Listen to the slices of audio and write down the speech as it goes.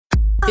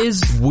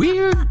Is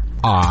weird,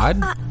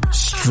 odd,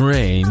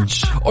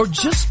 strange, or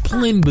just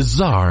plain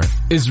bizarre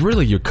is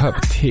really your cup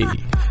of tea?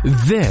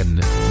 Then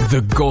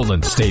the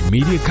Golden State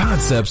Media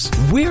Concepts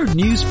Weird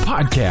News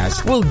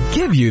Podcast will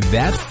give you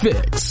that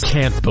fix.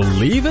 Can't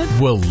believe it?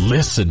 Well,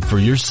 listen for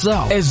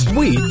yourself as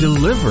we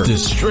deliver the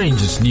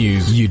strangest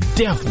news you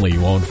definitely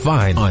won't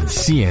find on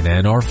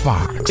CNN or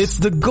Fox. It's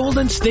the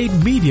Golden State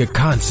Media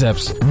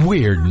Concepts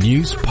Weird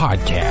News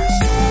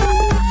Podcast.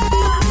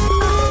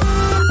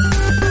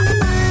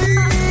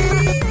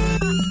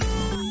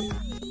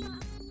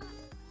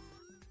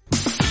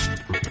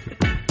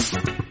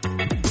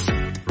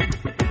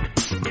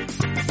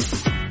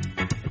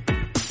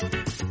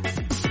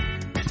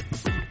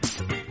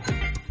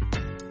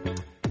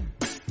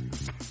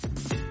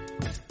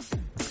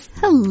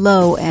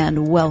 Hello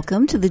and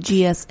welcome to the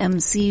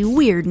GSMC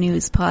Weird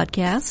News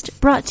Podcast,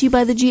 brought to you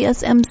by the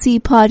GSMC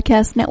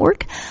Podcast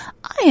Network.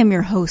 I am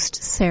your host,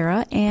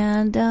 Sarah,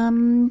 and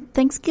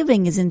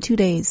Thanksgiving is in 2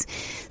 days.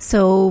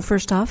 So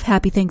first off,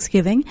 happy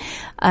Thanksgiving.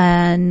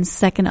 And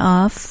second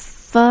off,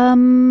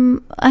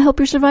 I hope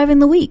you're surviving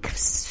the week.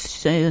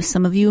 So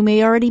some of you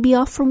may already be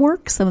off from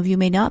work. Some of you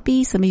may not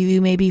be. Some of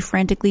you may be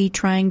frantically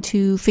trying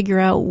to figure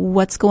out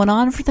what's going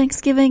on for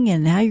Thanksgiving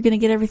and how you're going to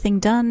get everything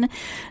done.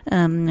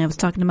 I was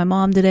talking to my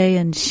mom today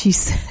and she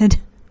said,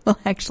 well,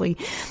 actually,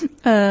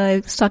 I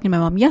was talking to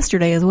my mom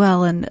yesterday as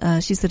well, and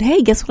she said,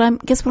 "Hey, guess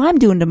what I'm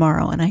doing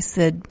tomorrow?" And I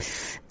said,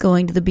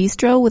 "Going to the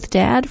bistro with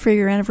Dad for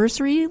your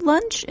anniversary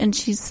lunch." And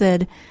she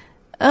said,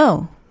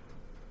 "Oh,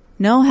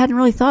 no, hadn't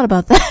really thought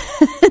about that."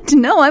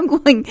 No, I'm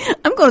going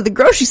to the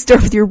grocery store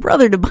with your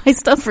brother to buy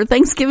stuff for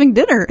Thanksgiving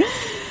dinner.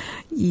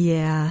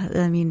 Yeah,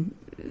 I mean,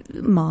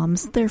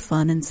 moms, they're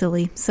fun and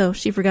silly. So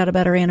she forgot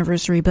about her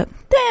anniversary, but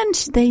then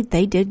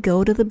they did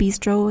go to the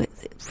bistro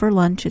for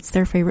lunch. It's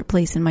their favorite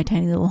place in my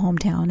tiny little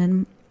hometown.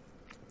 And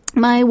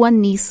my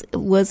one niece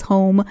was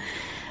home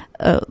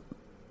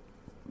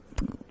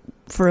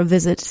for a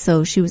visit,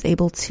 so she was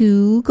able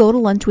to go to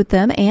lunch with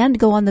them and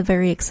go on the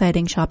very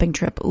exciting shopping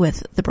trip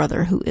with the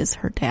brother who is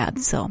her dad.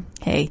 So,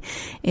 hey,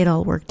 it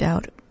all worked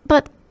out.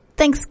 But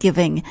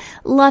Thanksgiving.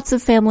 Lots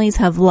of families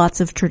have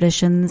lots of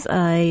traditions.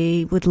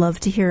 I would love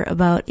to hear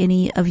about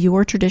any of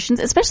your traditions,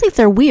 especially if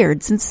they're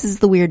weird, since this is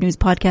the Weird News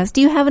Podcast. Do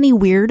you have any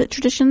weird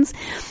traditions?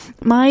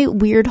 My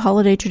weird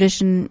holiday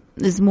tradition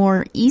is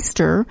more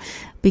Easter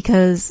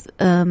because,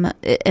 and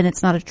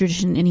it's not a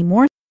tradition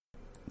anymore.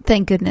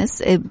 Thank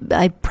goodness.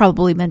 I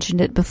probably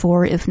mentioned it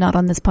before, if not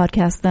on this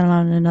podcast, then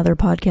on another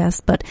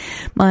podcast. But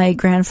my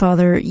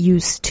grandfather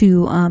used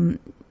to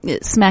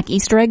smack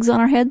Easter eggs on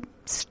our heads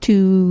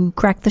to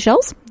crack the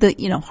shells.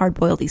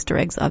 Hard-boiled Easter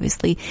eggs,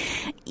 obviously.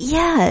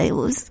 Yeah, it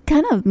was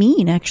kind of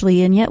mean,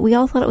 actually, and yet we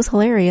all thought it was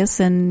hilarious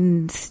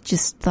and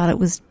just thought it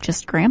was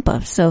just Grandpa.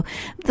 So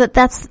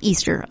that's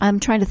Easter.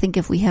 I'm trying to think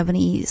if we have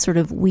any sort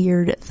of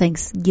weird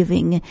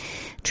Thanksgiving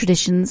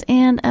traditions,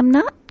 and I'm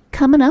not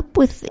coming up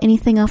with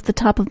anything off the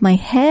top of my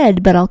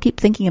head, but I'll keep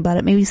thinking about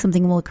it. Maybe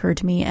something will occur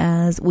to me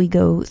as we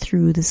go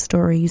through the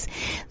stories.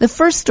 The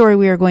first story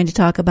we are going to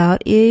talk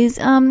about is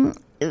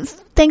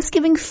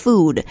Thanksgiving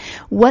food.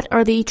 What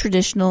are the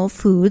traditional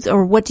foods,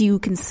 or what do you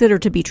consider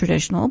to be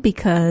traditional?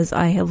 Because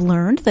I have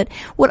learned that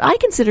what I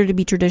consider to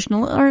be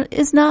traditional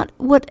is not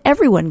what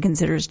everyone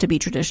considers to be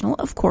traditional.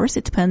 Of course,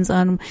 it depends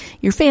on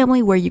your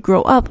family, where you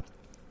grow up,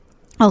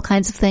 all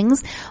kinds of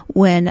things.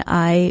 When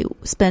I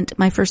spent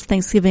my first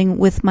Thanksgiving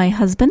with my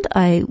husband,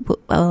 I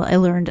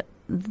learned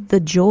the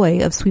joy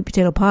of sweet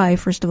potato pie,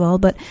 first of all,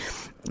 but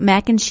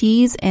mac and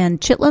cheese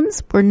and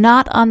chitlins were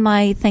not on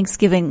my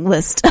Thanksgiving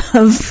list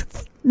of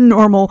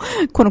normal,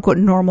 quote unquote,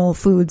 normal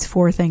foods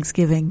for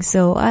Thanksgiving.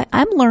 So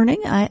I'm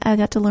learning. I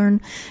got to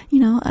learn,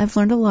 I've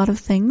learned a lot of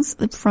things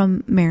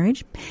from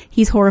marriage.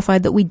 He's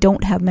horrified that we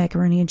don't have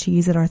macaroni and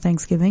cheese at our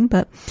Thanksgiving,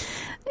 but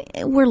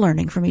we're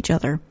learning from each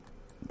other.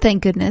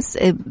 Thank goodness.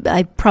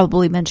 I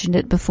probably mentioned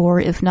it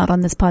before, if not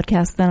on this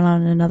podcast, then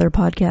on another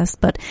podcast,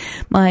 but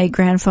my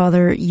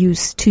grandfather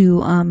used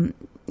to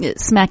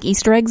smack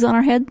Easter eggs on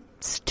our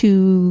heads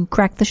to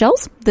crack the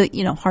shells.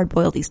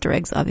 Hard-boiled Easter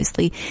eggs,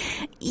 obviously.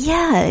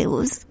 Yeah, it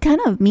was kind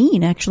of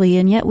mean, actually,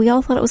 and yet we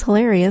all thought it was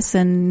hilarious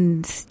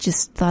and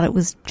just thought it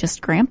was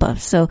just Grandpa.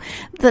 So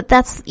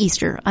that's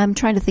Easter. I'm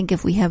trying to think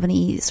if we have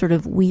any sort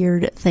of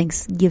weird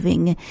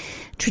Thanksgiving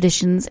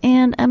traditions,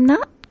 and I'm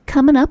not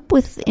coming up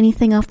with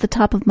anything off the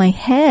top of my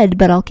head,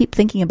 but I'll keep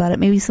thinking about it.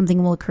 Maybe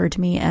something will occur to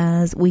me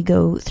as we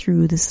go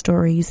through the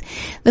stories.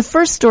 The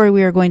first story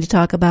we are going to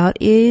talk about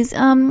is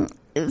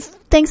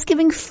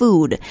Thanksgiving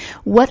food.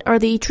 What are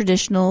the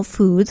traditional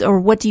foods, or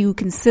what do you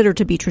consider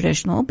to be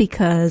traditional?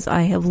 Because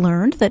I have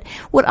learned that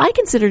what I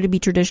consider to be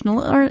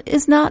traditional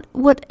is not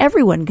what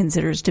everyone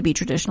considers to be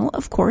traditional.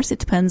 Of course, it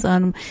depends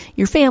on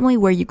your family,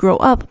 where you grow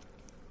up,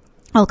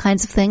 all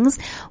kinds of things.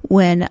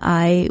 When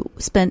I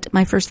spent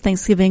my first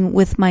Thanksgiving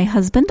with my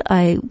husband,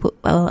 I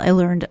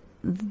learned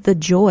the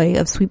joy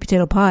of sweet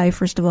potato pie,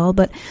 first of all,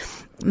 but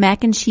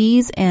mac and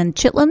cheese and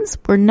chitlins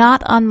were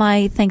not on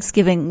my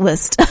Thanksgiving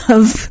list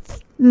of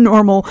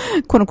normal,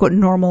 quote unquote,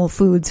 normal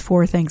foods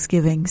for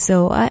Thanksgiving.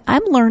 So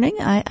I'm learning.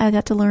 I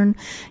got to learn,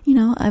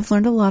 I've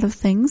learned a lot of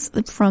things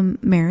from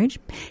marriage.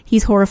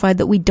 He's horrified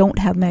that we don't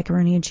have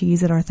macaroni and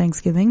cheese at our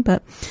Thanksgiving,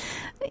 but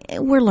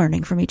we're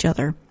learning from each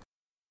other.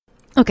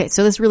 Okay,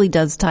 so this really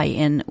does tie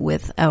in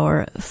with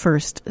our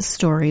first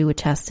story,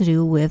 which has to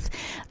do with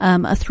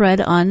a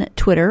thread on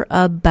Twitter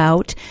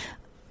about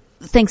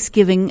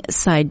Thanksgiving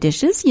side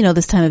dishes.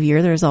 This time of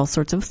year, there's all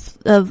sorts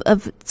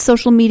of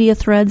social media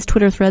threads,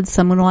 Twitter threads.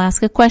 Someone will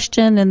ask a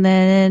question and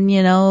then,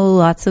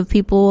 lots of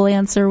people will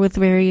answer with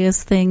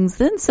various things.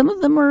 Then some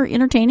of them are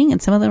entertaining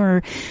and some of them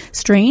are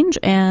strange.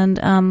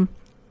 And,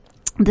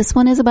 this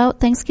one is about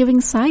Thanksgiving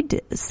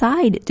side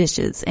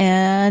dishes.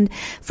 And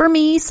for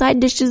me, side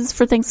dishes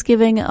for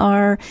Thanksgiving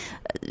are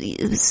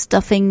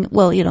stuffing,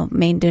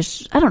 main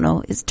dish. I don't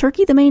know. Is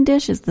turkey the main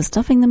dish? Is the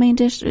stuffing the main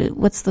dish?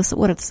 What are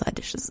the side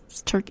dishes?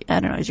 Is turkey,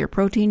 I don't know. Is your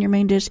protein your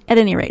main dish? At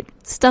any rate,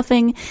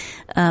 stuffing.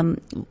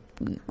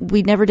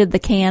 We never did the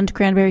canned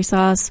cranberry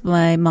sauce.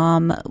 My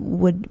mom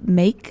would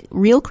make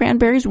real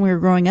cranberries when we were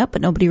growing up,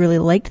 but nobody really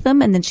liked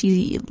them. And then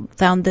she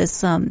found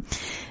this,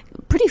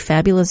 pretty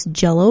fabulous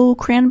Jell-O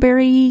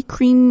cranberry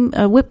cream,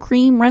 whipped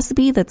cream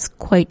recipe that's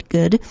quite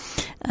good.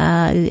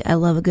 I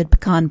love a good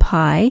pecan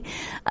pie.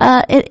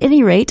 At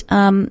any rate,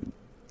 Maya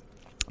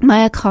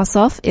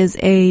Kosoff is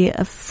a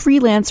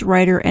freelance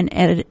writer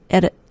and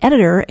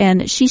editor,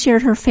 and she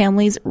shared her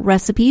family's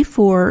recipe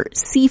for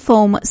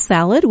seafoam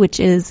salad, which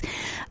is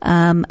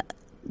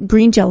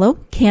green Jell-O,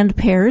 canned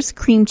pears,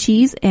 cream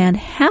cheese, and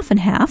half and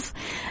half.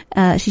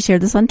 She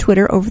shared this on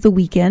Twitter over the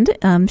weekend.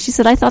 She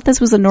said, I thought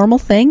this was a normal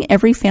thing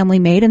every family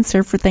made and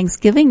served for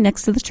Thanksgiving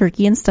next to the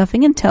turkey and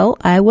stuffing until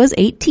I was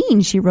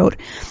 18, she wrote.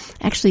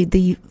 Actually,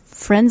 the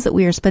friends that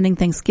we are spending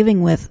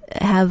Thanksgiving with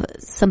have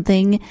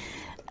something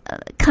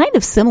kind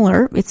of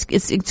similar.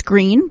 It's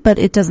green, but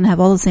it doesn't have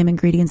all the same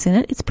ingredients in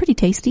it. It's pretty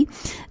tasty.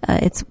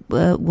 It's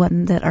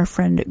one that our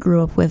friend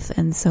grew up with,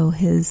 and so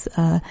his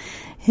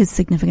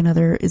significant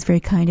other is very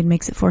kind and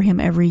makes it for him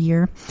every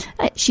year.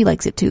 She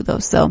likes it too, though.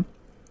 So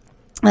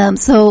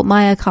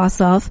Maya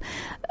Kosoff,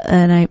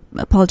 and I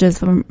apologize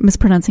if I'm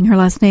mispronouncing her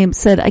last name,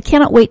 said, I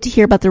cannot wait to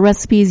hear about the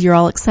recipes you're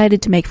all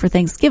excited to make for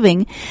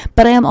Thanksgiving,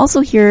 but I am also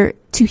here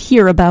to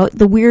hear about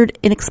the weird,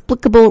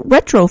 inexplicable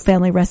retro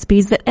family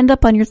recipes that end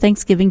up on your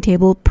Thanksgiving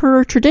table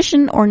per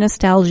tradition or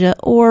nostalgia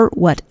or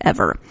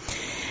whatever.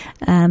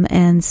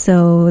 And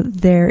so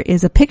there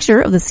is a picture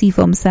of the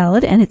seafoam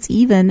salad, and it's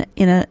even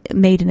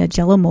made in a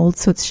Jell-O mold,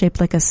 so it's shaped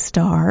like a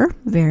star.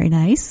 Very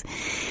nice.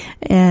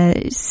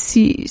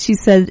 She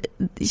said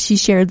she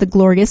shared the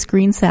glorious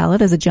green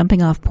salad as a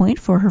jumping off point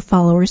for her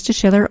followers to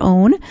share their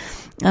own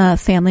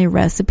family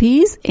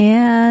recipes,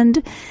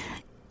 and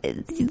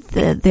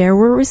there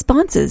were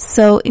responses.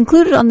 So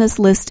included on this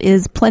list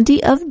is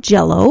plenty of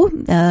Jell-O.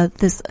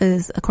 This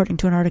is according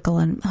to an article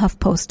on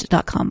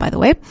HuffPost.com, by the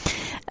way.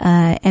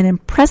 An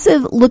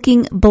impressive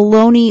looking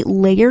bologna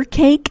layer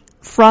cake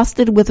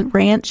frosted with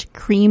ranch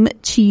cream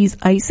cheese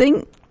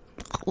icing.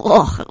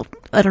 Ugh,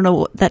 I don't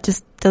know. That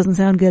just doesn't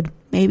sound good.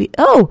 Maybe.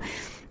 Oh,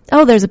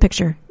 there's a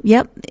picture.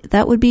 Yep.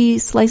 That would be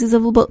slices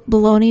of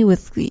bologna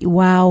with,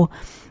 wow.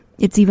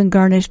 It's even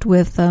garnished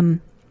with,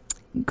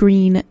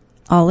 green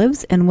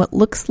olives and what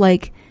looks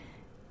like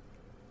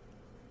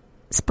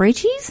spray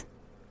cheese.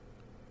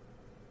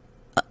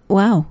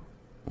 Wow.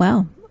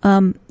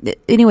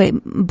 Anyway,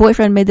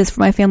 boyfriend made this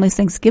for my family's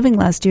Thanksgiving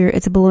last year.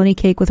 It's a bologna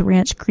cake with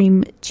ranch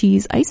cream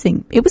cheese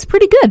icing. It was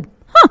pretty good.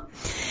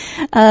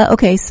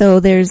 Okay, so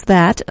there's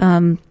that.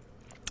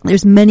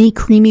 There's many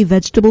creamy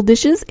vegetable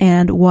dishes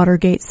and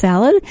Watergate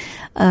salad,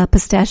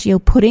 pistachio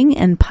pudding,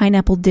 and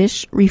pineapple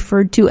dish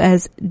referred to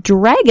as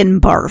dragon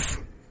barf.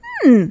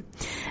 And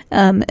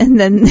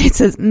then it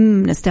says,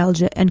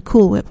 nostalgia and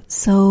Cool Whip.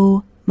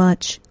 So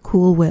much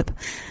Cool Whip.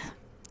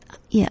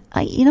 Yeah,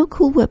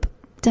 Cool Whip,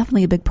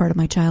 definitely a big part of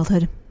my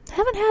childhood.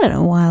 Haven't had it in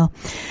a while.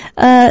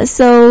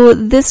 So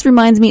this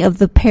reminds me of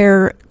the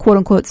pear, quote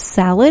unquote,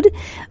 salad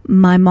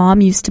my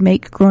mom used to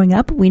make growing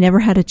up. We never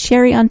had a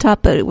cherry on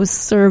top, but it was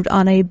served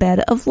on a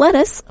bed of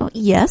lettuce. Oh,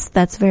 yes,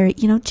 that's very,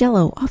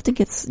 Jell-O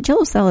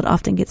salad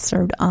often gets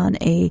served on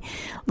a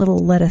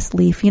little lettuce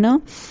leaf,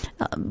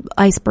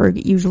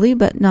 iceberg usually,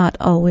 but not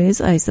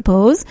always, I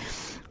suppose.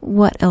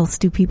 What else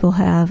do people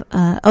have?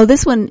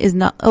 This one is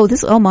not,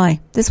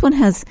 this one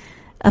has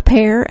a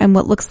pear and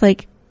what looks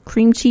like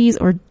cream cheese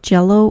or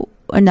Jell-O,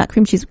 or not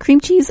cream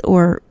cheese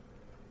or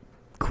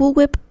Cool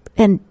Whip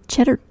and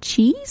cheddar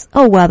cheese?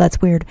 Oh, wow,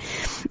 that's weird.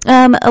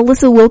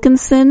 Alyssa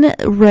Wilkinson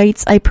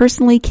writes, I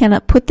personally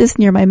cannot put this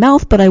near my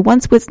mouth, but I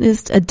once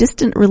witnessed a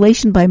distant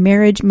relation by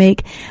marriage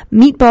make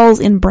meatballs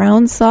in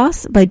brown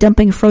sauce by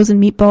dumping frozen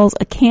meatballs,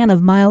 a can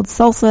of mild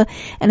salsa,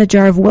 and a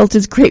jar of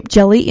Welch's grape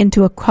jelly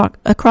into a crock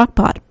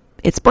pot.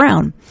 It's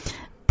brown.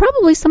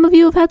 Probably some of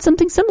you have had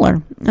something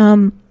similar.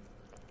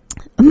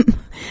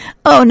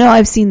 Oh no,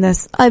 I've seen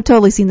this. I've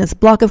totally seen this.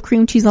 Block of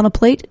cream cheese on a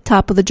plate,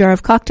 top with a jar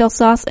of cocktail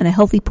sauce, and a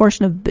healthy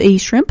portion of bay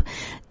shrimp,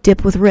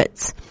 dip with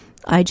Ritz.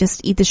 I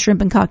just eat the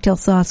shrimp and cocktail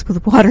sauce with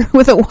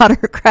a water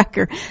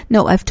cracker.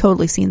 No, I've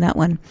totally seen that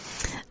one.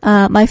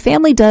 My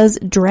family does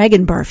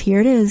dragon barf. Here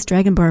it is,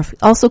 dragon barf,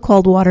 also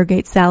called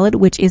Watergate salad,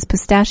 which is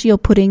pistachio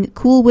pudding,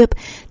 Cool Whip,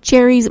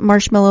 cherries,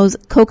 marshmallows,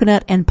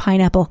 coconut, and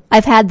pineapple.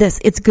 I've had this.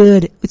 It's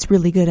good. It's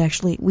really good,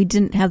 actually. We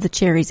didn't have the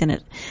cherries in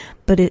it,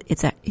 but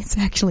it's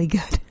actually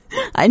good.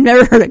 I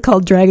never heard it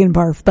called dragon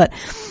barf, but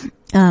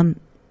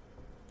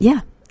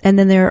yeah. And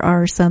then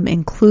there's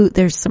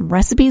some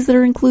recipes that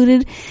are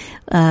included.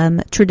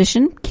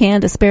 Tradition,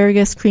 canned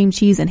asparagus, cream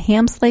cheese, and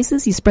ham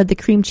slices. You spread the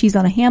cream cheese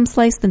on a ham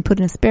slice, then put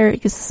an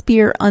asparagus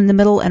spear on the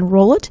middle and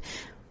roll it.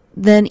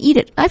 Then eat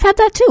it. I've had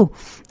that too.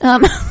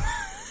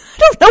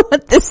 I don't know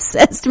what this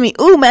says to me.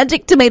 Ooh,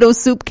 magic tomato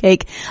soup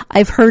cake.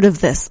 I've heard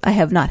of this. I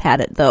have not had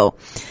it though.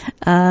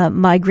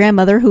 My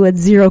grandmother, who had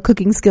zero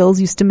cooking skills,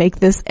 used to make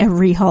this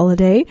every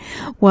holiday.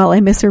 While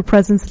I miss her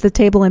presence at the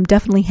table, I'm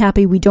definitely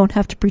happy we don't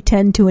have to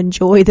pretend to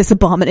enjoy this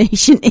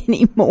abomination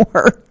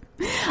anymore.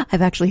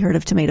 I've actually heard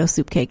of tomato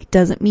soup cake.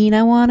 Doesn't mean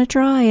I want to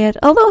try it.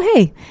 Although,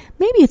 hey,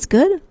 maybe it's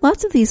good.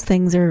 Lots of these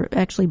things are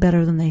actually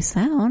better than they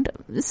sound.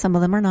 Some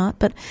of them are not,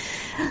 but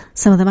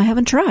some of them I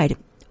haven't tried.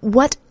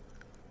 What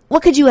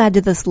could you add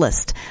to this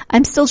list?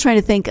 I'm still trying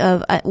to think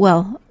of,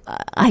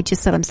 I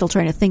just said I'm still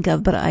trying to think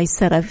of, but I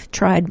said I've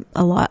tried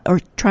a lot,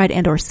 or tried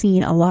and or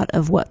seen a lot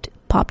of what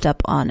popped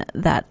up on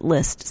that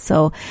list.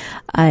 So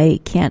I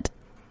can't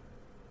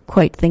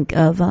quite think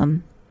of,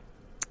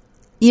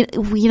 you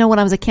know, when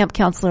I was a camp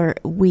counselor,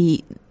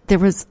 there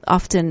was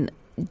often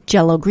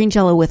green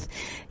Jell-O with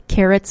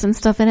carrots and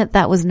stuff in it.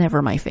 That was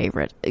never my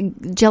favorite.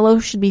 Jell-O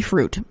should be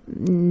fruit.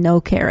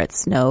 No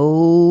carrots,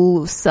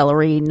 no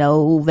celery,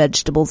 no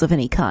vegetables of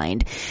any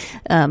kind.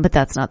 But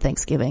that's not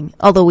Thanksgiving.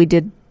 Although we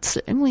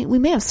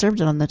may have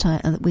served it on the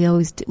time.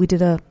 We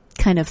did a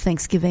kind of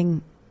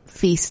Thanksgiving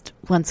feast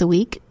once a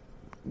week,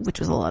 which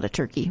was a lot of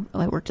turkey.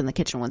 I worked in the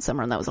kitchen one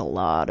summer and that was a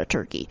lot of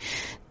turkey.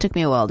 Took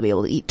me a while to be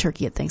able to eat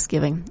turkey at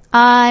Thanksgiving.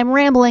 I'm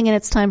rambling and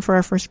it's time for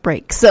our first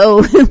break.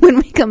 So when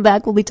we come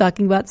back, we'll be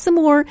talking about some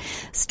more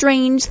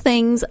strange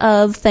things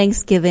of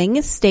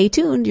Thanksgiving. Stay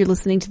tuned. You're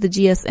listening to the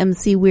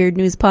GSMC Weird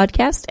News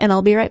Podcast, and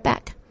I'll be right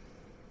back.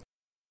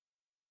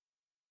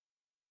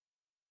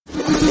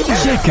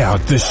 Check out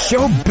the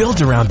show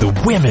built around the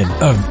women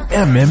of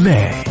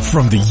MMA.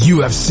 From the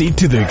UFC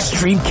to the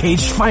extreme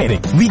cage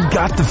fighting, we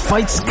got the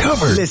fights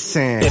covered.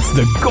 Listen. It's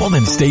the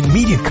Golden State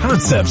Media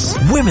Concepts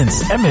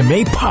Women's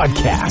MMA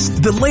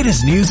Podcast. The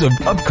latest news of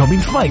upcoming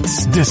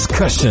fights,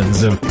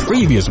 discussions of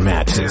previous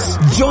matches.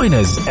 Join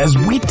us as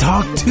we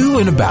talk to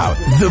and about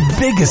the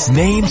biggest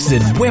names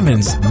in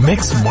women's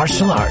mixed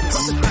martial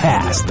arts,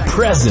 past,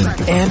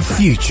 present, and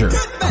future.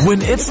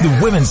 When it's the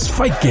women's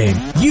fight game,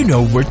 you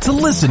know where to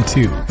listen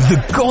to.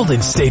 The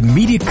Golden State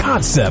Media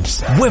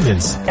Concepts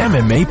Women's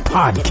MMA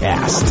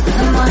Podcast.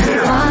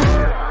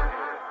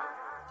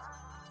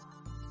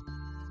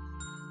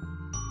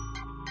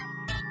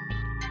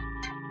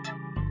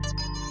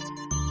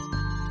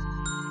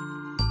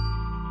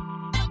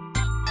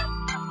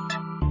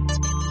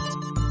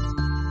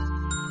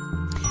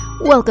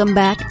 Welcome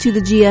back to the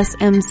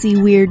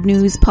GSMC Weird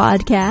News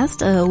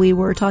Podcast. We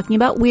were talking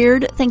about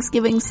weird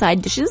Thanksgiving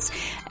side dishes,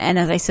 and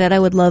as I said, I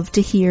would love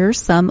to hear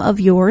some of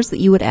yours that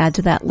you would add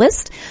to that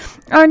list.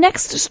 Our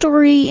next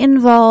story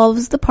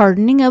involves the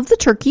pardoning of the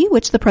turkey,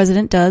 which the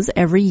president does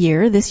every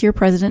year. This year,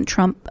 President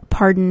Trump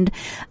pardoned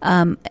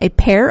a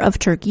pair of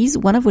turkeys,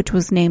 one of which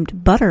was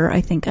named Butter,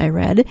 I think I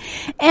read.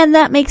 And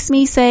that makes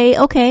me say,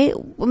 okay,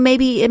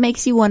 maybe it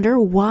makes you wonder,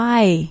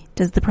 why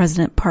does the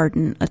president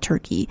pardon a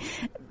turkey?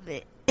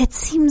 It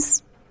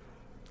seems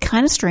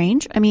kind of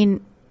strange. I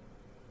mean,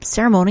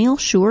 ceremonial,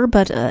 sure,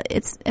 but I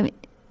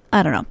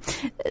don't know.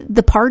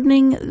 The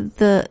pardoning,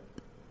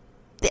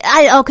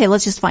 okay,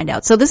 let's just find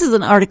out. So this is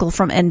an article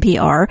from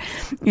NPR,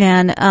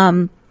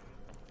 and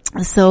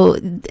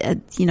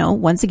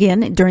once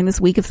again, during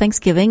this week of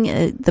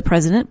Thanksgiving, the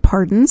president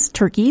pardons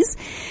turkeys.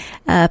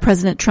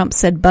 President Trump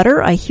said,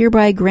 "Butter, I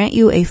hereby grant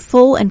you a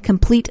full and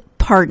complete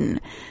pardon."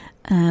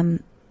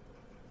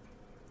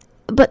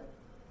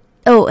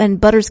 And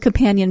Butter's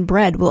companion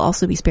Bread will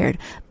also be spared.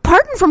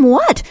 Pardon from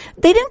what?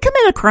 They didn't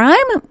commit a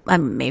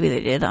crime? Maybe they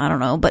did, I don't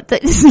know, but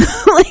it's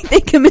not like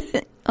they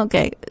committed.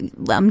 Okay,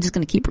 I'm just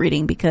going to keep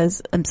reading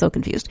because I'm so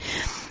confused.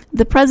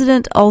 The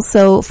president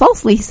also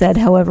falsely said,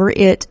 however,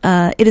 it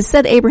is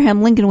said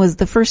Abraham Lincoln was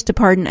the first to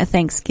pardon a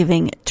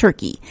Thanksgiving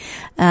turkey.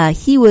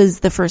 He was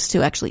the first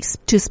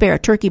to spare a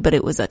turkey, but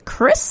it was a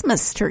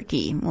Christmas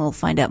turkey. We'll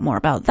find out more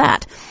about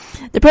that.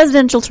 The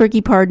presidential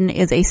turkey pardon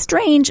is a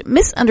strange,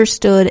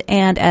 misunderstood,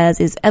 and as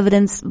is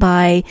evidenced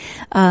by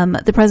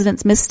the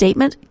president's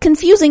misstatement,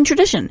 confusing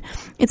tradition.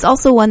 It's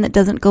also one that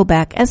doesn't go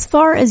back as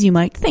far as you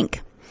might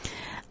think.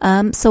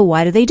 So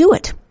why do they do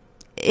it?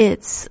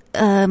 It's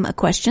a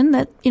question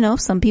that,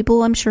 some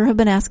people I'm sure have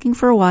been asking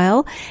for a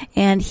while,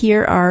 and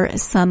here are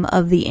some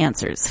of the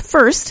answers.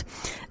 First,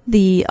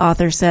 the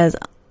author says,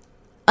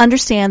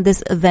 understand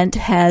this event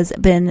has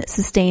been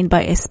sustained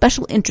by a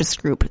special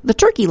interest group, the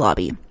turkey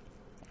lobby.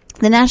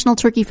 The National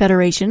Turkey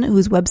Federation,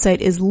 whose website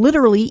is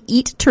literally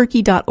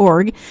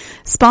eatturkey.org,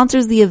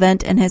 sponsors the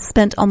event and has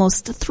spent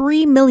almost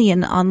 $3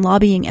 million on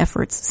lobbying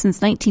efforts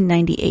since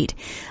 1998,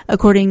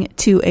 according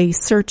to a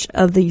search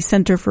of the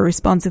Center for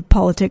Responsive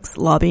Politics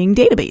lobbying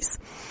database.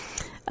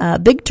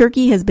 Big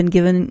Turkey has been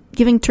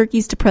giving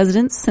turkeys to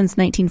presidents since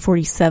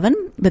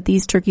 1947, but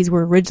these turkeys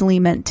were originally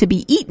meant to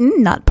be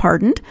eaten, not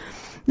pardoned.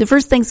 The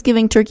first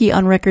Thanksgiving turkey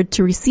on record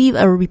to receive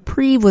a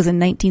reprieve was in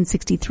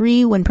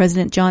 1963 when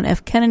President John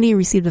F. Kennedy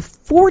received a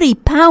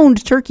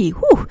 40-pound turkey,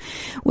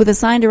 with a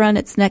sign around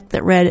its neck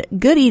that read,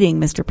 "Good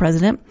eating, Mr.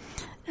 President."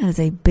 That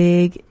is a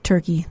big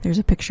turkey. There's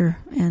a picture.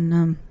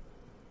 And,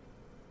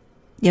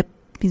 yep,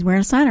 he's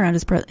wearing a sign around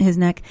his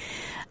neck.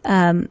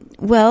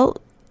 Well,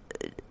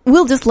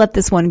 we'll just let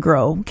this one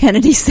grow,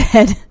 Kennedy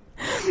said.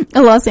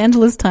 A Los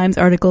Angeles Times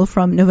article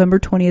from November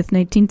 20th,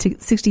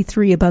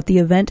 1963 about the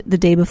event the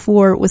day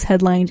before was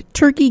headlined,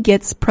 "Turkey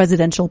Gets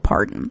Presidential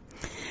Pardon."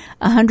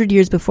 100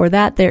 years before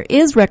that, there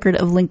is record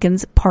of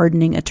Lincoln's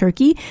pardoning a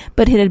turkey,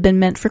 but it had been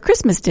meant for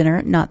Christmas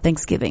dinner, not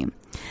Thanksgiving.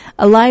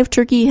 A live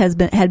turkey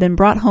had been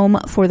brought home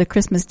for the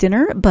Christmas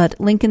dinner, but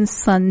Lincoln's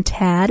son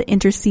Tad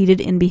interceded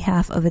in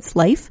behalf of its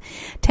life.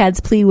 Tad's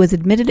plea was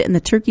admitted and the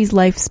turkey's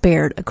life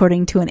spared,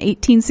 according to an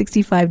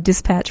 1865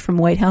 dispatch from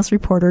White House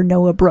reporter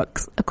Noah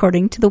Brooks,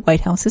 according to the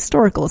White House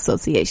Historical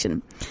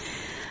Association.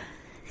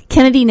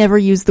 Kennedy never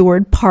used the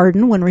word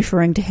pardon when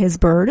referring to his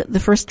bird. The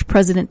first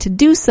president to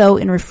do so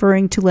in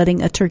referring to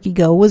letting a turkey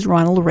go was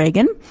Ronald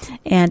Reagan,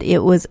 and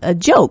it was a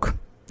joke,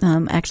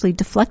 actually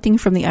deflecting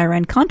from the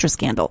Iran-Contra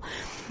scandal.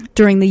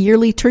 During the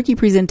yearly turkey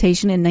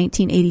presentation in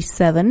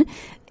 1987,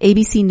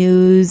 ABC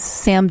News'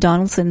 Sam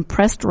Donaldson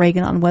pressed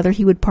Reagan on whether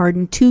he would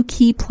pardon two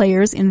key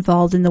players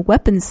involved in the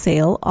weapons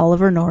sale,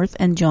 Oliver North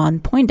and John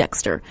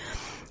Poindexter.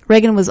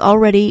 Reagan was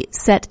already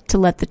set to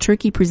let the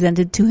turkey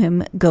presented to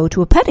him go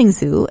to a petting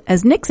zoo,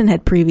 as Nixon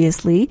had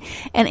previously,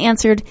 and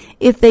answered,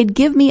 "If they'd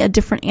give me a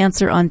different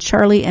answer on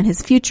Charlie and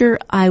his future,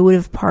 I would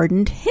have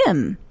pardoned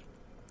him."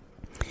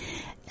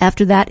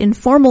 After that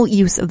informal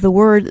use of the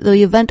word,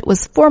 the event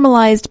was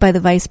formalized by the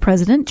Vice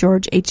President,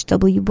 George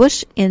H.W.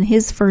 Bush, in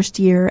his first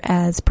year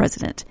as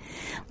president.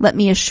 "Let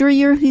me assure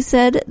you," he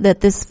said,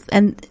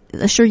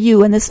 assure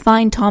you and this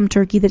fine tom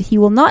turkey that he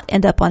will not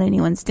end up on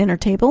anyone's dinner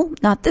table.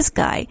 Not this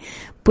guy,"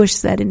 Bush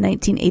said in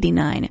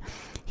 1989.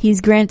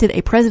 "He's granted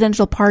a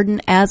presidential pardon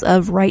as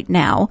of right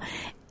now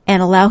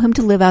and allow him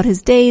to live out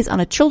his days on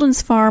a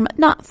children's farm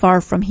not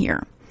far from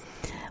here."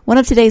 One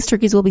of today's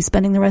turkeys will be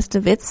spending the rest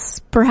of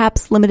its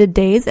perhaps limited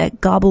days at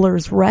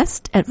Gobbler's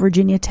Rest at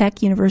Virginia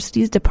Tech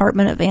University's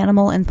Department of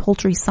Animal and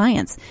Poultry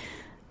Science.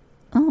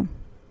 Oh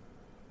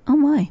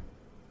my.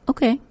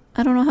 Okay.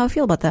 I don't know how I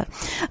feel about that.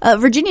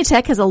 Virginia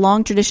Tech has a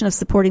long tradition of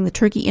supporting the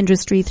turkey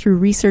industry through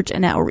research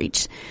and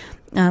outreach.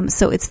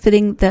 So it's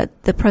fitting that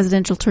the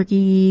presidential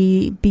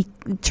turkeys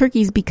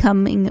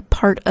becoming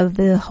part of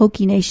the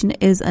Hokie Nation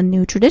is a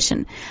new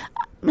tradition.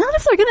 Not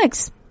if they're going to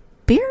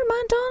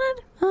experiment on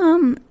it.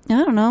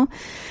 I don't know.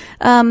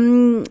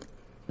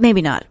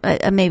 Maybe not.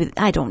 Maybe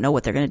I don't know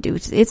what they're going to do.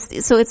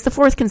 It's the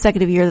fourth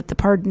consecutive year that the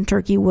pardoned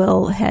turkey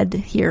will head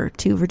here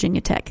to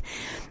Virginia Tech.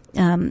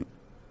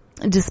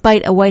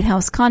 Despite a White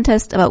House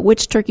contest about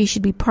which turkey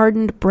should be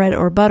pardoned, bread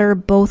or butter,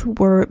 both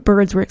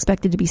birds were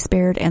expected to be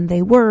spared, and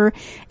they were.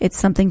 It's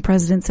something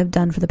presidents have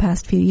done for the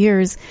past few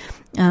years.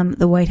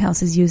 The White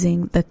House is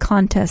using the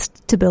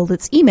contest to build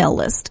its email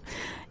list.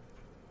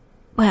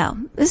 Wow,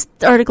 this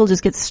article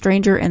just gets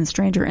stranger and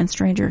stranger and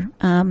stranger.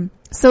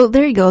 So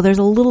there you go. There's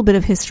a little bit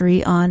of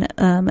history on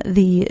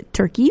the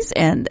turkeys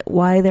and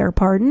why they're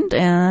pardoned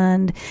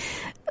and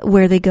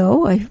where they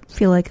go. I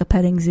feel like a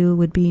petting zoo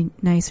would be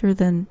nicer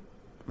than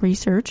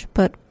research,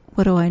 but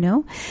what do I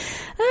know?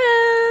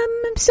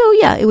 So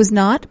yeah, it was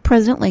not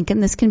President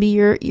Lincoln. This can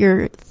be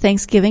your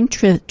Thanksgiving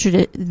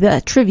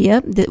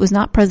trivia. It was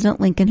not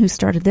President Lincoln who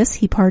started this.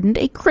 He pardoned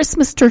a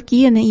Christmas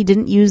turkey, and he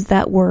didn't use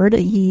that word.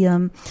 He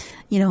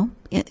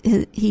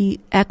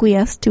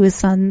acquiesced to his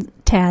son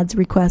Tad's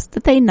request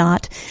that they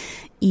not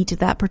eat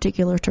that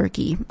particular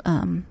turkey,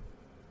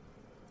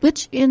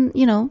 which in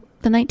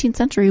the 19th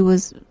century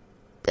was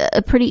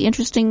a pretty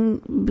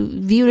interesting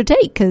view to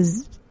take,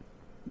 because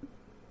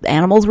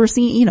animals were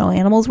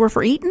animals were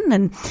for eating,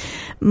 and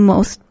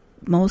most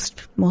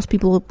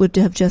people would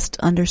have just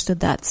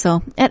understood that.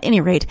 So at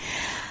any rate,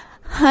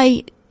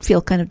 I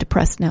feel kind of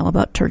depressed now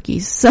about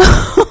turkeys. So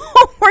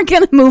we're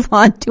going to move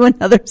on to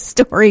another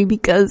story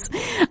because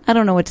I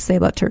don't know what to say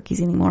about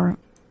turkeys anymore.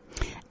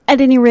 At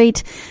any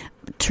rate,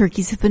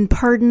 turkeys have been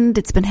pardoned.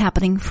 It's been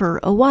happening for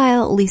a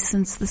while, at least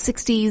since the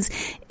 60s.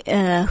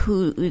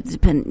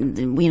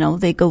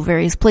 They go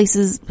various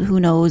places. Who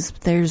knows?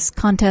 There's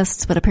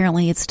contests, but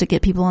apparently it's to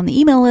get people on the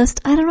email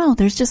list. I don't know.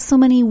 There's just so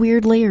many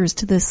weird layers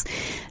to this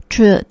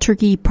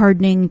turkey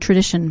pardoning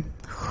tradition.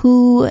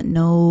 Who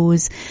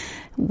knows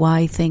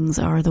why things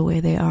are the way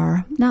they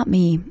are? Not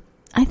me.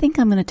 I think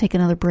I'm going to take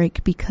another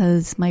break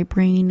because my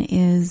brain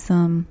is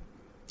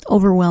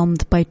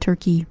overwhelmed by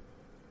turkey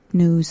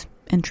news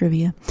and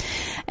trivia.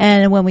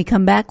 And when we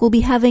come back, we'll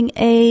be having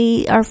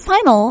our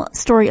final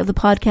story of the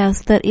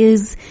podcast that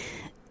is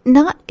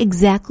not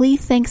exactly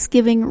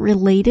Thanksgiving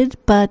related,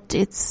 but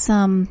it's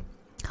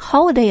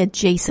holiday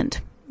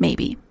adjacent,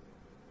 maybe.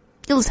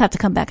 You'll just have to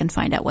come back and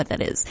find out what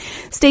that is.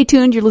 Stay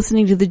tuned. You're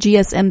listening to the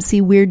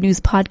GSMC Weird News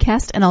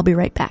Podcast, and I'll be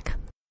right back.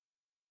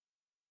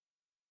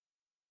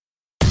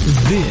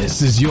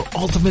 This is your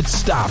ultimate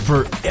stop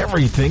for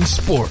everything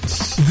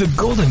sports. The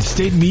Golden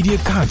State Media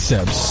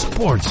Concepts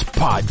Sports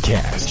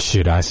Podcast.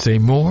 Should I say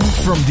more?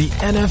 From the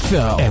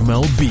NFL,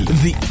 MLB,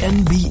 the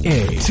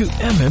NBA to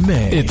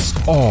MMA,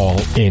 it's all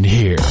in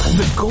here.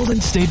 The Golden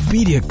State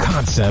Media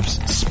Concepts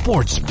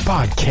Sports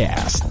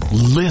Podcast.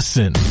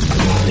 Listen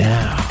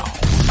now.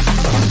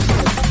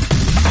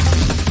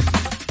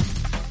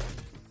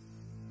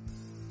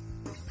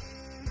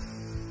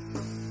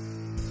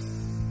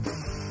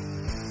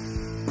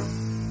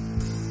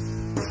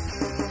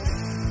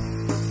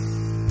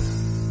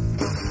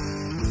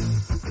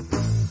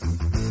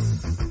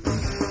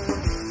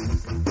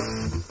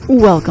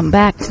 Welcome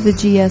back to the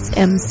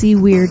GSMC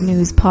Weird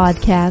News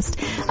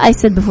Podcast. I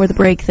said before the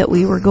break that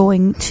we were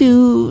going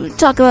to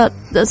talk about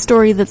a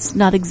story that's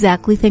not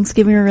exactly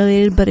Thanksgiving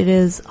related, but it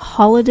is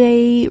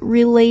holiday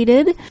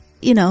related.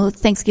 You know,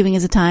 Thanksgiving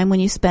is a time when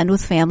you spend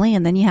with family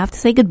and then you have to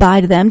say goodbye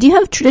to them. Do you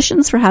have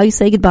traditions for how you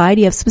say goodbye?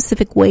 Do you have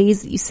specific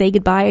ways that you say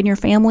goodbye in your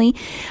family?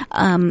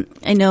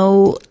 I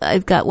know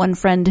I've got one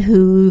friend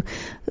whose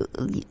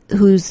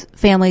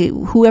family,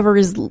 whoever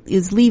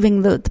is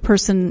leaving the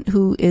person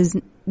who is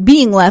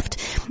being left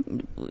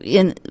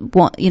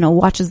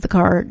watches the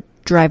car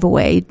drive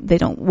away. They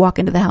don't walk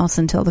into the house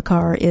until the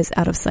car is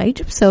out of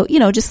sight. So,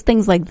 just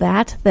things like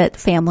that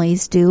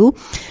families do.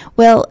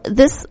 Well,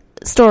 this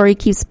story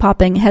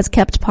has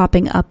kept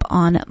popping up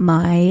on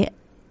my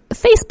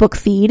Facebook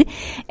feed,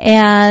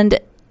 and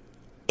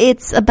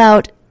it's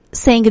about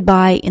saying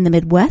goodbye in the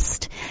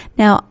Midwest.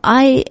 Now,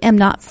 I am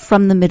not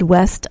from the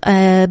Midwest.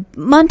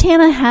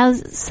 Montana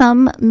has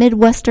some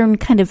Midwestern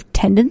kind of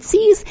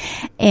tendencies,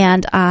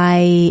 and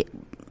I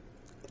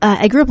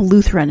grew up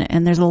Lutheran,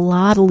 and there's a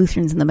lot of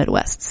Lutherans in the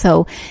Midwest.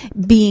 So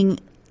being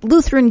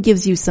Lutheran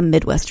gives you some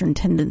Midwestern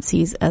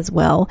tendencies as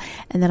well.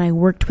 And then I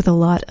worked with a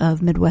lot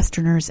of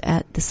Midwesterners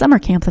at the summer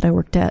camp that I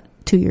worked at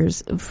 2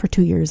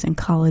 years in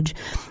college.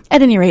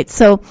 At any rate,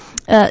 so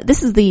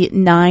this is the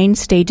 9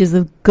 stages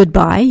of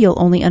goodbye you'll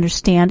only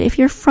understand if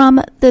you're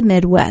from the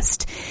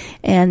Midwest.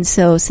 And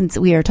so since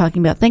we are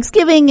talking about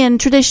Thanksgiving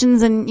and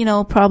traditions and,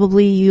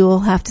 probably you'll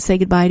have to say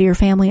goodbye to your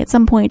family at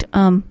some point,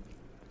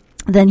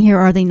 then here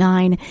are the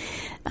 9.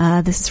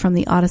 This is from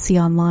the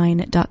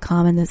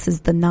odysseyonline.com, and this is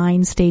the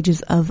 9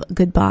 stages of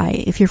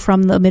goodbye. If you're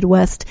from the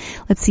Midwest,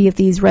 let's see if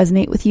these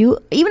resonate with you.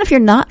 Even if you're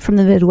not from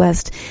the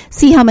Midwest,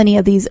 see how many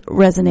of these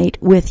resonate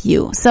with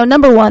you. So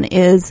number 1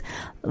 is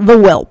the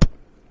whelp.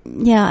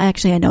 Yeah,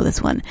 actually I know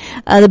this one.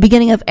 The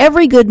beginning of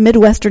every good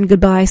Midwestern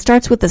goodbye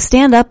starts with the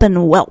stand up and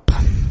whelp.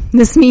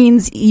 This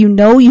means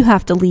you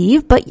have to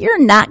leave, but you're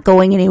not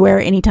going anywhere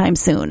anytime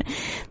soon.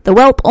 The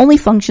whelp only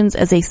functions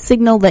as a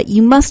signal that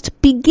you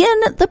must begin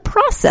the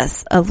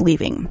process of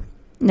leaving.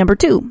 Number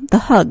 2, the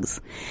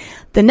hugs.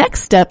 The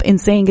next step in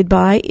saying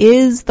goodbye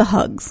is the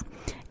hugs.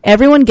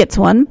 Everyone gets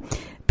one,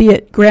 be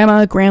it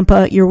grandma,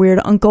 grandpa, your weird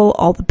uncle,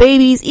 all the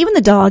babies, even the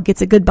dog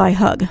gets a goodbye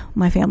hug.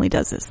 My family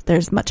does this.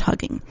 There's much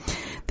hugging.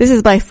 This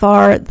is by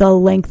far the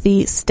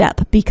lengthy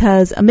step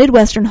because a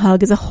Midwestern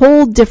hug is a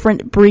whole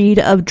different breed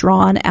of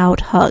drawn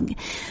out hug.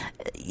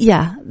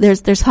 Yeah,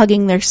 there's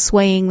hugging, there's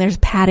swaying, there's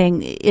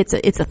patting. It's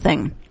a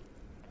thing.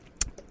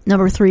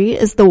 Number 3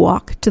 is the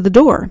walk to the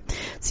door.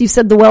 So you've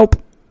said the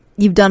whelp,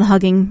 you've done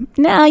hugging.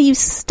 Now you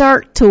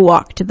start to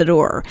walk to the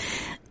door.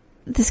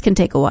 This can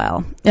take a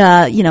while.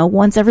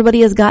 Once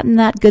everybody has gotten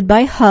that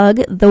goodbye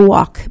hug, the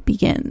walk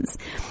begins.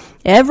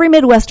 Every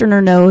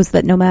Midwesterner knows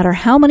that no matter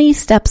how many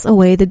steps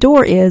away the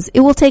door is, it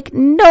will take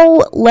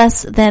no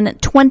less than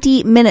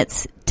 20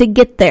 minutes to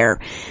get there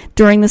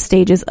during the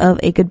stages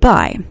of a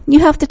goodbye. You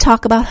have to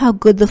talk about how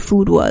good the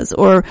food was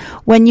or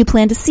when you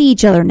plan to see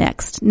each other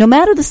next. No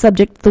matter the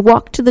subject, the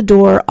walk to the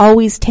door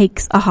always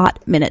takes a hot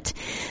minute.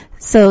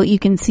 So you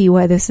can see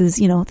why this is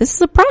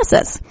a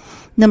process.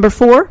 Number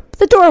 4,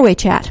 the doorway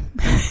chat.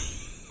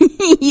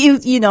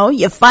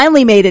 You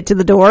finally made it to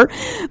the door,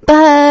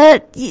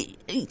 but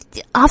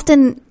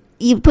often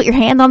you put your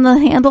hand on the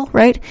handle,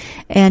 right?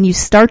 And you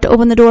start to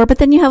open the door, but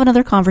then you have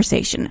another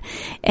conversation.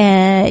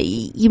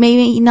 You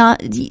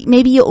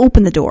maybe you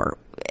open the door,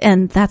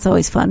 and that's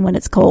always fun when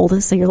it's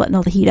cold, so you're letting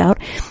all the heat out.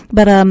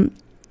 But,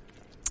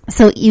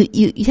 so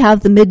you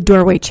have the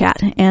mid-doorway chat,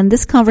 and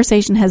this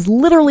conversation has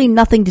literally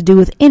nothing to do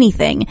with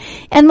anything,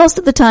 and most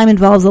of the time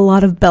involves a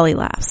lot of belly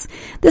laughs.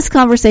 This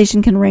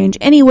conversation can range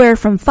anywhere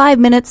from 5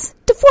 minutes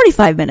to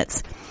 45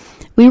 minutes.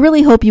 We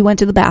really hope you went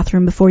to the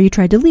bathroom before you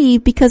tried to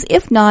leave, because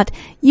if not,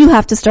 you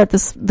have to start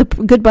the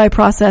goodbye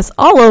process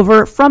all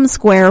over from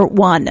square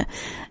one.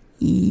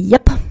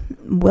 Yep.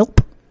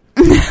 Welp.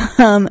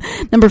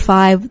 Number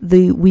 5,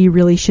 the we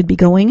really should be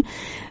going.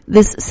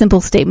 This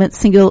simple statement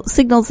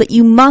signals that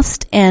you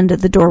must end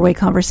the doorway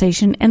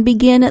conversation and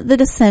begin the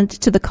descent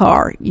to the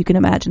car. You can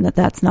imagine that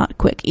that's not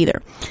quick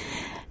either.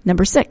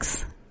 Number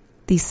 6,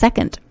 the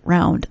second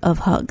round of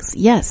hugs.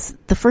 Yes,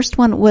 the first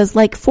one was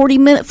like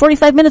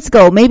 45 minutes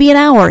ago, maybe an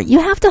hour. You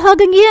have to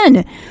hug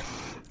again.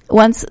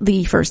 Once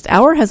the first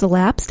hour has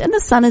elapsed and the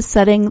sun is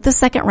setting, the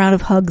second round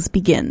of hugs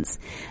begins.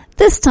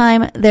 This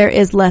time, there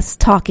is less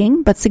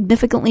talking, but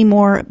significantly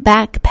more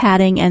back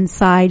patting and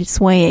side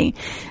swaying.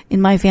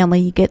 In my family,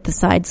 you get the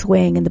side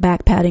swaying and the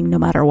back patting no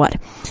matter what.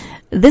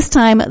 This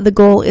time, the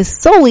goal is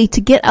solely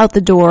to get out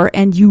the door,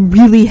 and you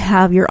really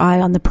have your eye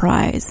on the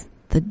prize,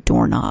 the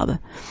doorknob.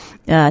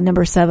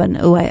 Number 7,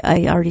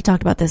 I already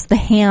talked about this, the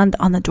hand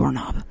on the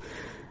doorknob.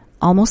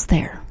 Almost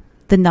there.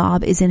 The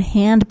knob is in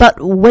hand,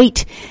 but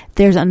wait,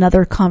 there's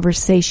another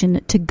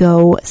conversation to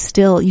go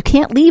still. You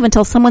can't leave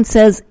until someone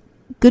says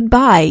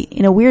goodbye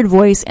in a weird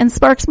voice and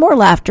sparks more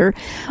laughter,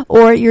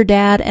 or your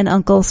dad and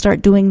uncle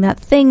start doing that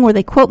thing where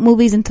they quote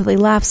movies until they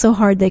laugh so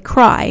hard they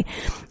cry.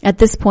 At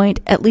this point,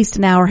 at least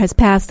an hour has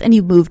passed and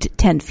you've moved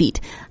 10 feet.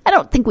 I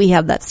don't think we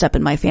have that step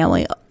in my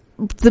family.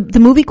 The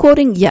movie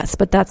quoting, yes,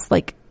 but that's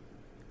like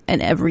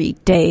an every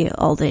day,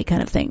 all day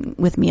kind of thing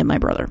with me and my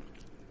brother.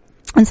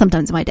 And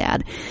sometimes my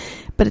dad.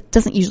 But it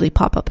doesn't usually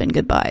pop up in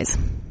goodbyes.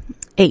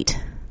 8,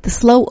 the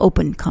slow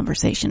open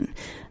conversation.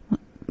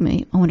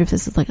 I wonder if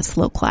this is like a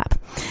slow clap.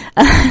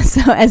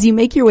 So as you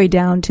make your way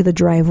down to the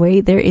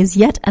driveway, there is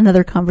yet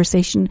another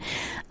conversation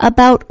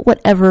about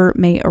whatever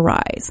may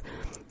arise.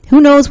 Who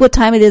knows what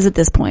time it is at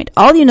this point?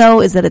 All you know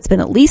is that it's been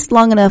at least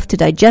long enough to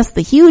digest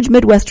the huge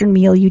Midwestern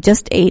meal you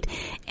just ate,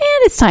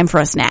 and it's time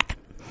for a snack.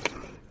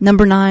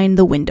 Number 9,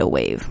 the window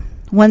wave.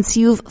 Once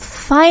you've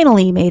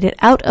finally made it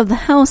out of the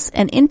house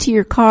and into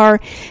your car,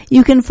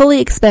 you can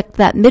fully expect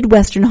that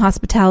Midwestern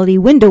hospitality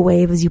window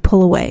wave as you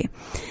pull away.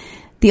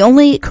 The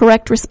only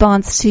correct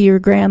response to your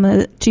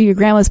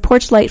grandma's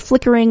porch light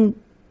flickering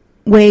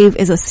wave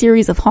is a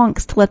series of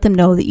honks to let them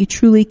know that you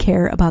truly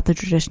care about the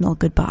traditional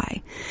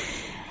goodbye.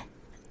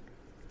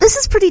 This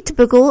is pretty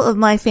typical of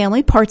my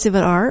family. Parts of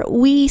it are.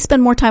 We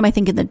spend more time, I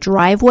think, in the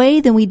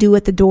driveway than we do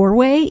at the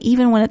doorway,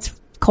 even when it's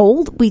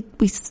cold. We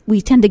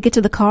tend to get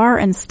to the car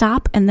and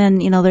stop, and then,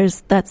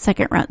 there's that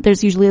second round.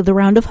 There's usually the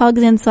round of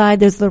hugs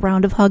inside. There's the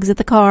round of hugs at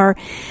the car.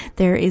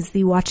 There is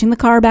the watching the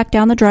car back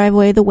down the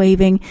driveway, the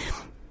waving,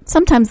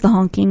 sometimes the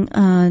honking,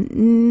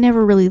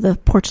 never really the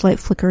porch light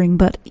flickering,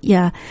 but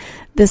yeah,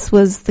 this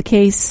was the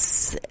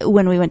case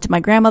when we went to my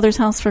grandmother's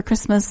house for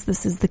Christmas.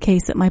 This is the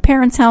case at my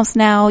parents' house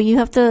now. You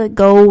have to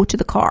go to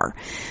the car.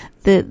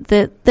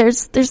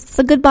 There's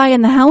the goodbye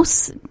in the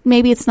house.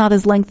 Maybe it's not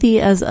as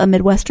lengthy as a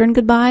Midwestern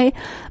goodbye,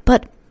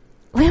 but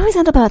we always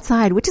end up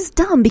outside, which is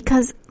dumb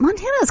because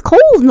Montana is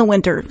cold in the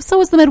winter.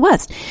 So is the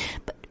Midwest.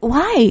 But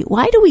why?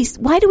 Why do we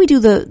do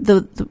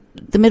the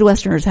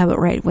Midwesterners have it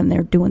right when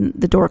they're doing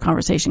the door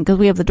conversation? Because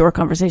we have the door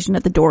conversation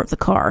at the door of the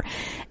car,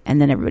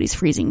 and then everybody's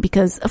freezing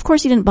because, of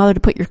course, you didn't bother to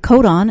put your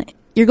coat on.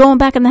 You're going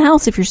back in the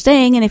house if you're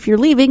staying, and if you're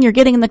leaving, you're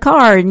getting in the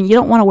car, and you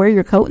don't want to wear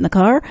your coat in the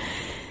car.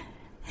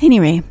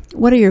 Anyway,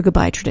 what are your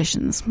goodbye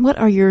traditions? What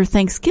are your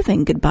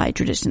Thanksgiving goodbye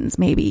traditions,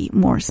 maybe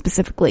more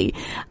specifically?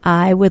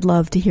 I would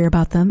love to hear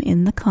about them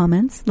in the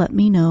comments. Let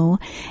me know.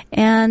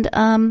 And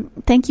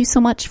thank you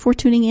so much for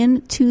tuning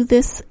in to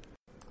this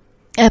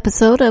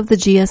episode of the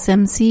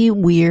GSMC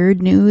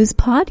Weird News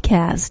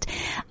Podcast.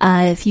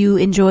 If you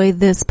enjoy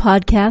this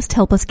podcast,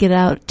 help us get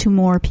out to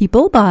more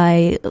people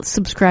by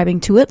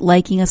subscribing to it,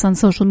 liking us on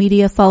social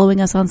media, following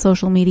us on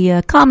social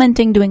media,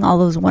 commenting, doing all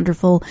those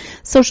wonderful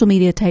social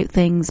media type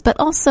things, but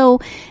also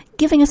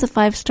giving us a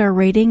 5-star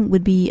rating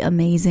would be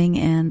amazing,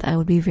 and I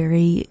would be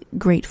very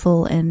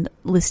grateful and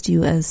list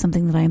you as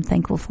something that I am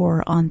thankful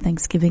for on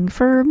Thanksgiving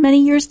for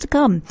many years to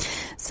come.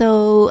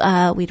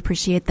 So we'd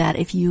appreciate that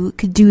if you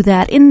could do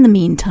that. In the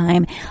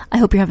meantime, I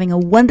hope you're having a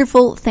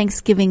wonderful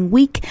Thanksgiving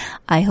week.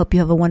 I hope you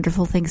have a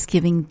wonderful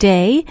Thanksgiving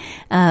day.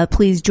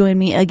 Please join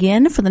me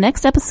again for the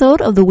next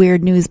episode of the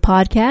Weird News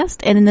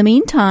Podcast. And in the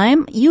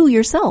meantime, you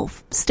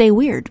yourself, stay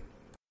weird.